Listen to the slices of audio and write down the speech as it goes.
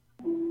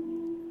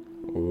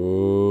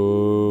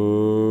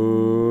Ooh.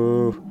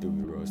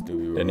 Doobie Brothers.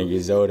 That nigga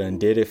Zoe done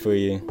did it for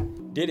you.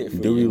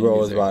 Doobie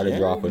Brothers about to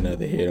drop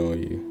another hit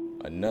on you.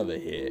 Another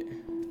hit.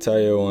 Tell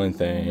you one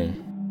thing.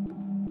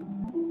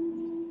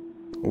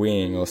 We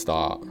ain't gonna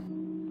stop.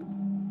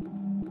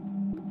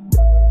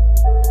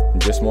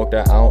 Just smoke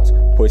that ounce.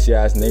 Pussy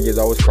ass niggas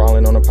always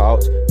crawling on the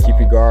pouch. Keep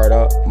your guard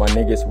up, my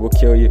niggas will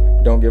kill you.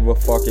 Don't give a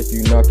fuck if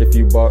you nuck, if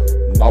you buck.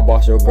 I'll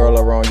boss your girl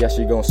around, yeah,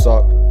 she gon'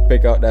 suck.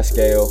 Pick up that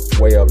scale,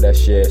 weigh up that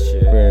shit.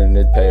 Bring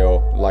it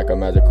pale, like a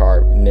magic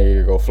card,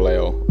 nigga go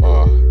flail.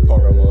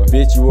 Pokemon.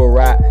 Bitch, you a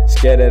rat,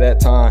 scared of that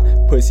time.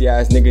 Pussy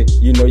ass nigga,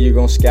 you know you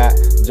gon' scat.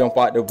 Jump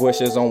out the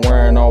bushes, I'm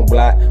wearing all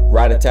black.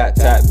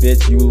 Rat-a-tat-tat,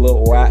 bitch, you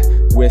little rat.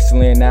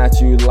 Whistling at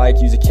you like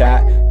you's a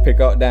cat. Pick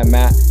up that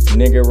mat,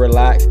 nigga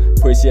relax.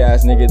 Pussy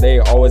ass nigga, they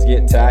always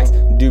get taxed.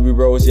 Doobie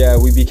Bros, yeah,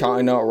 we be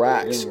counting up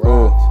racks.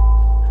 Ooh.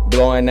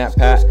 Blowing that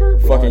pat,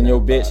 fucking your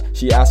bitch,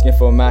 she asking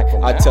for Mac.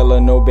 I tell her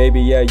no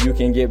baby, yeah, you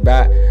can get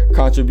back.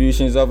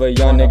 Contributions of a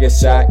young nigga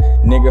sack.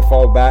 Nigga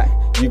fall back,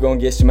 you gon'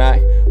 get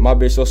smacked. My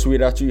bitch so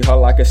sweet, I treat her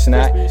like a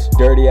snack.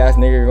 Dirty ass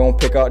nigga gon'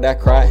 pick out that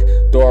crack.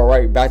 Throw it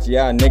right back,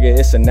 yeah, nigga,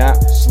 it's a nap.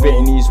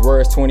 Spitting these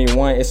words,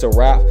 21, it's a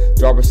rap.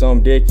 Dropping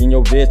some dick in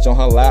your bitch on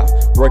her lap.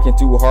 Working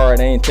too hard,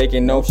 ain't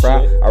taking no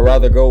crap. I'd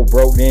rather go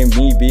broke than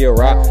me be a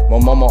rap. My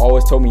mama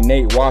always told me,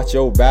 Nate, watch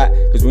your back.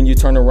 Cause when you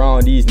turn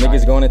around, these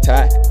niggas gon'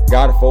 attack.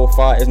 Got a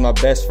 4-5 is my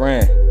best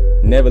friend.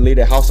 Never leave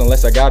the house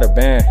unless I got a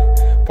band.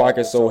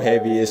 Pocket so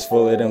heavy, it's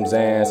full of them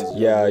Zans.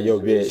 Yeah,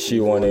 your bitch, she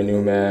want a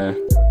new man.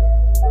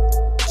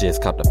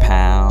 Just cop the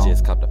pound.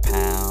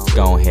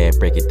 Go ahead,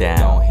 break it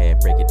down.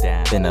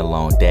 Been a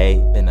long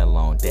day.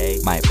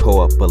 Might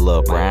pull up a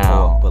little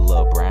brown.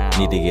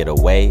 Need to get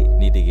away.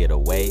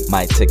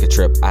 Might take a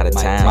trip out of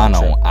town. Mine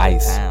on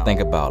ice. Think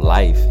about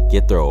life.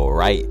 Get through it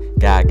right.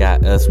 God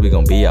got us, we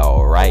gon' be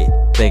alright.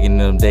 Thinking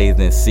them days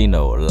and see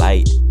no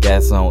light.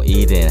 Gas on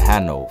E, didn't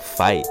have no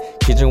fight.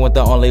 Kitchen with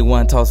the only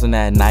one tossing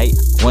at night.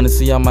 Wanna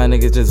see all my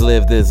niggas just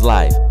live this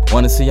life.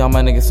 Wanna see all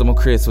my niggas some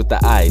Chris with the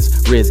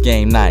ice. Wrist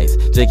game nice.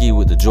 Jakey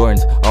with the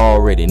Jordans,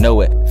 already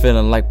know it.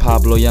 Feeling like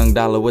Pablo Young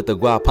Dollar with the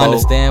guapo.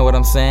 Understand what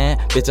I'm saying?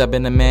 Bitch, I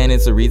been a man,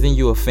 it's the reason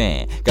you a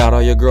fan. Got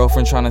all your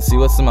girlfriend tryna see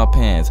what's in my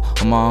pants.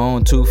 On my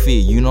own 2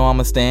 feet, you know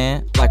I'ma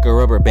stand like a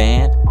rubber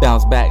band.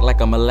 Bounce back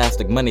like I'm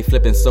elastic. Money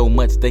flipping so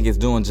much, think it's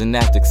doing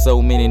gymnastics.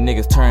 So many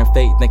niggas turn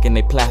fake, thinking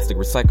they plastic.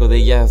 Recycle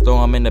their ass, throw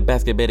them in the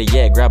basket. Better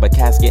yet, grab a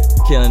casket.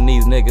 Killing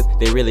these niggas,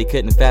 they really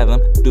couldn't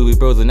fathom. Doobie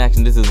Bros in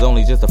action, this is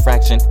only just a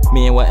fraction.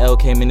 Me and YL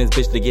came in this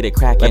bitch to get it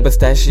crackin'. Like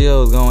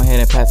pistachios, go ahead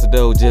and pass the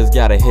dough, just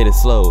gotta hit it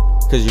slow.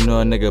 Cause you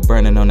know a nigga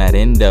burning on that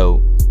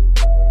endo.